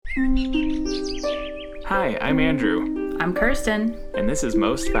Hi, I'm Andrew, I'm Kirsten. and this is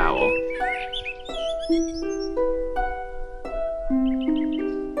Most Foul.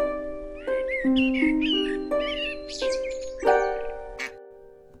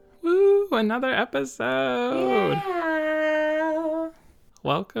 Woo, another episode! Yeah.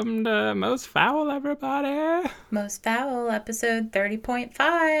 Welcome to Most Foul, everybody! Most Foul, episode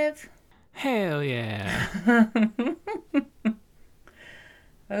 30.5. Hell yeah!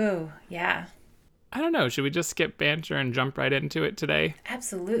 Oh, yeah. I don't know, should we just skip banter and jump right into it today?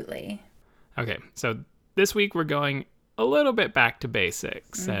 Absolutely. Okay, so this week we're going a little bit back to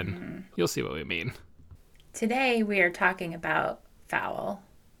basics, and you'll see what we mean. Today we are talking about fowl,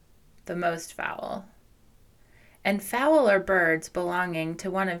 the most fowl. And fowl are birds belonging to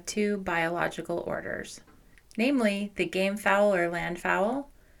one of two biological orders, namely the game fowl or land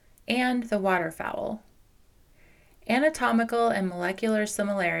fowl and the waterfowl. Anatomical and molecular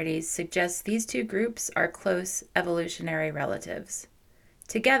similarities suggest these two groups are close evolutionary relatives.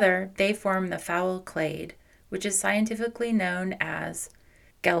 Together, they form the fowl clade, which is scientifically known as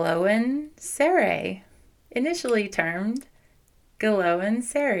Galoancerae, initially termed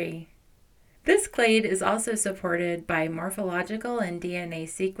Galoancerae. This clade is also supported by morphological and DNA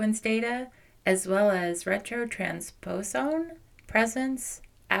sequence data, as well as retrotransposon, presence,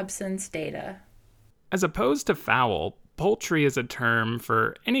 absence data. As opposed to fowl, poultry is a term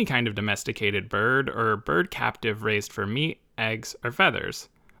for any kind of domesticated bird or bird captive raised for meat, eggs, or feathers.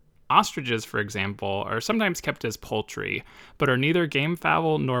 Ostriches, for example, are sometimes kept as poultry, but are neither game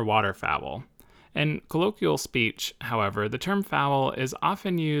fowl nor waterfowl. In colloquial speech, however, the term fowl is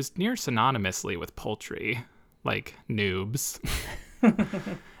often used near synonymously with poultry, like noobs.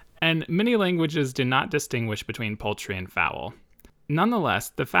 And many languages do not distinguish between poultry and fowl.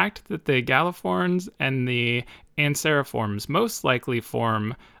 Nonetheless, the fact that the galliforms and the anseriforms most likely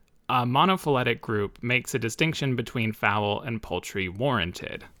form a monophyletic group makes a distinction between fowl and poultry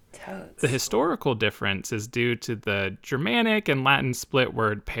warranted. Totes. The historical difference is due to the Germanic and Latin split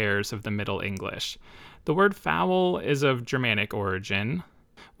word pairs of the Middle English. The word fowl is of Germanic origin,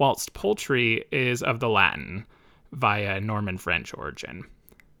 whilst poultry is of the Latin via Norman French origin.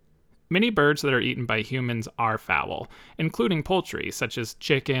 Many birds that are eaten by humans are fowl, including poultry, such as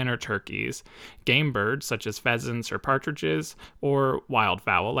chicken or turkeys, game birds, such as pheasants or partridges, or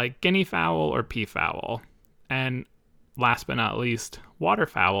wildfowl, like guinea fowl or peafowl, and last but not least,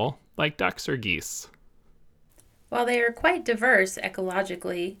 waterfowl, like ducks or geese. While they are quite diverse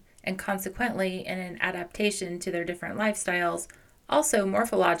ecologically and consequently in an adaptation to their different lifestyles, also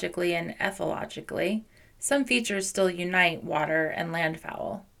morphologically and ethologically, some features still unite water and land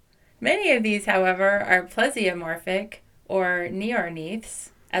fowl. Many of these, however, are plesiomorphic or neorniths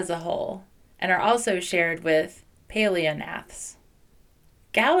as a whole, and are also shared with paleognaths.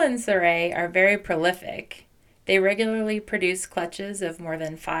 Galoancerae are very prolific. They regularly produce clutches of more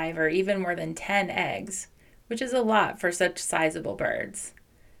than 5 or even more than 10 eggs, which is a lot for such sizable birds.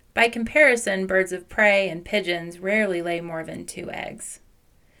 By comparison, birds of prey and pigeons rarely lay more than 2 eggs.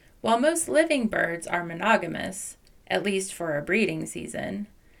 While most living birds are monogamous, at least for a breeding season,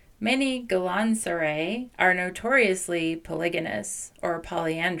 many Galoancerae are notoriously polygynous or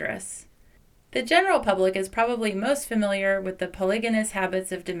polyandrous. The general public is probably most familiar with the polygynous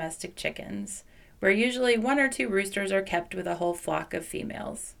habits of domestic chickens, where usually 1 or 2 roosters are kept with a whole flock of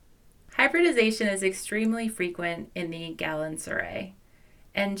females. Hybridization is extremely frequent in the Galoancerae,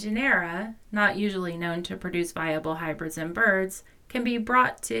 and genera, not usually known to produce viable hybrids in birds, can be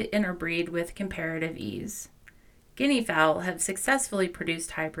brought to interbreed with comparative ease. Guinea fowl have successfully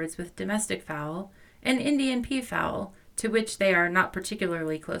produced hybrids with domestic fowl and Indian peafowl, to which they are not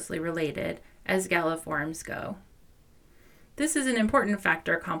particularly closely related as galliforms go. This is an important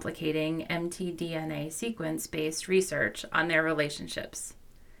factor complicating mtDNA sequence-based research on their relationships.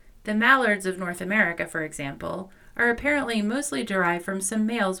 The mallards of North America, for example, are apparently mostly derived from some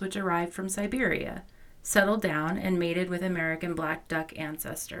males which arrived from Siberia, settled down, and mated with American black duck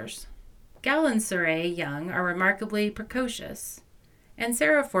ancestors. Galoancerae young are remarkably precocious.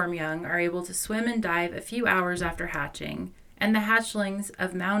 Anseriform young are able to swim and dive a few hours after hatching, and the hatchlings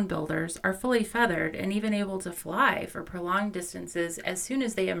of mound builders are fully feathered and even able to fly for prolonged distances as soon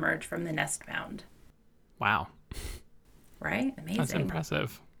as they emerge from the nest mound. Wow. Right? Amazing. That's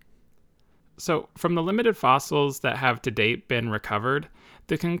impressive. So, from the limited fossils that have to date been recovered,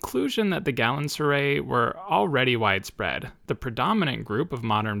 the conclusion that the Galoancerae were already widespread, the predominant group of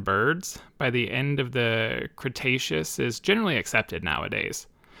modern birds, by the end of the Cretaceous is generally accepted nowadays.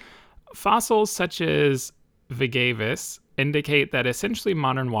 Fossils such as Vigavis indicate that essentially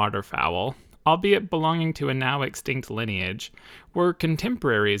modern waterfowl, albeit belonging to a now extinct lineage, were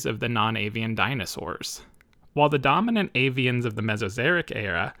contemporaries of the non-avian dinosaurs. While the dominant avians of the Mesozoic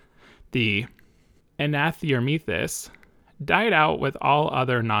era, the Enatheormethys, died out with all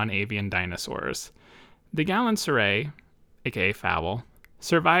other non-avian dinosaurs, the Galanceae, aka fowl,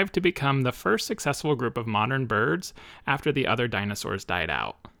 survived to become the first successful group of modern birds after the other dinosaurs died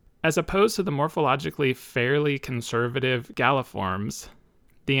out. As opposed to the morphologically fairly conservative galliforms,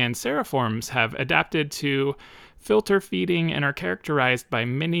 the Anseriforms have adapted to filter feeding and are characterized by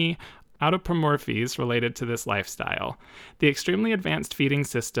many autapomorphies related to this lifestyle. The extremely advanced feeding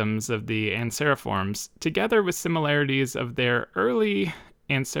systems of the Anseriforms, together with similarities of their early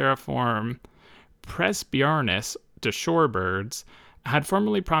Anseriform Presbyornis to shorebirds, had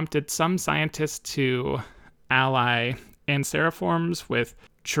formerly prompted some scientists to ally Anseriforms with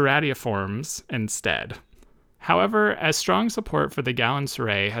Chiradiforms instead. However, as strong support for the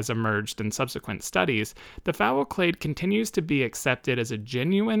Galanceae has emerged in subsequent studies, the fowl clade continues to be accepted as a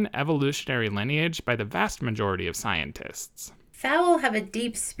genuine evolutionary lineage by the vast majority of scientists. Fowl have a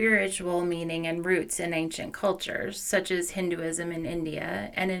deep spiritual meaning and roots in ancient cultures, such as Hinduism in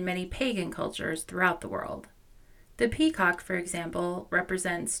India and in many pagan cultures throughout the world. The peacock, for example,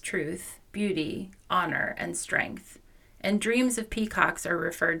 represents truth, beauty, honor, and strength, and dreams of peacocks are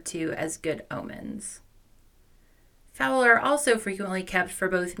referred to as good omens. Fowl are also frequently kept for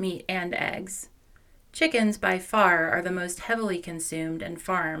both meat and eggs. Chickens by far are the most heavily consumed and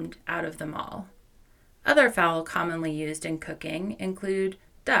farmed out of them all. Other fowl commonly used in cooking include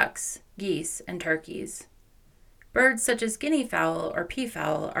ducks, geese, and turkeys. Birds such as guinea fowl or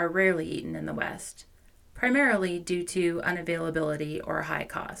peafowl are rarely eaten in the West, primarily due to unavailability or high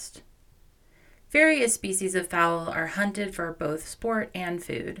cost. Various species of fowl are hunted for both sport and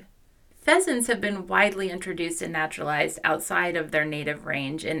food. Pheasants have been widely introduced and naturalized outside of their native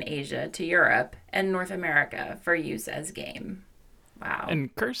range in Asia to Europe and North America for use as game. Wow.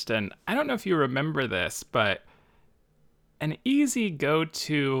 And Kirsten, I don't know if you remember this, but an easy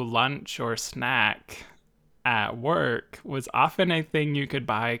go-to lunch or snack at work was often a thing you could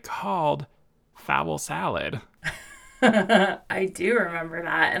buy called fowl salad. I do remember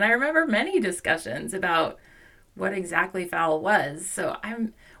that. And I remember many discussions about what exactly fowl was. So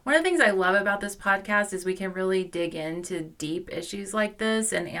one of the things I love about this podcast is we can really dig into deep issues like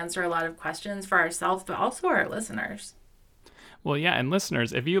this and answer a lot of questions for ourselves, but also our listeners. Well, yeah, and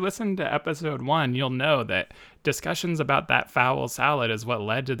listeners, if you listen to episode 1, you'll know that discussions about that fowl salad is what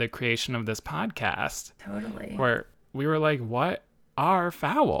led to the creation of this podcast. Totally. Where we were like, what are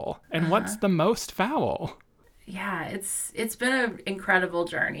fowl? And what's the most fowl? Yeah, it's been an incredible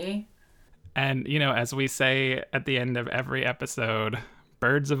journey. And, as we say at the end of every episode,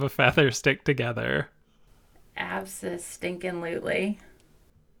 birds of a feather stick together. Abso-stinkin-lutely.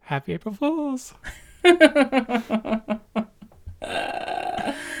 Happy April Fools.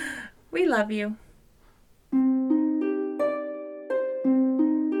 We love you.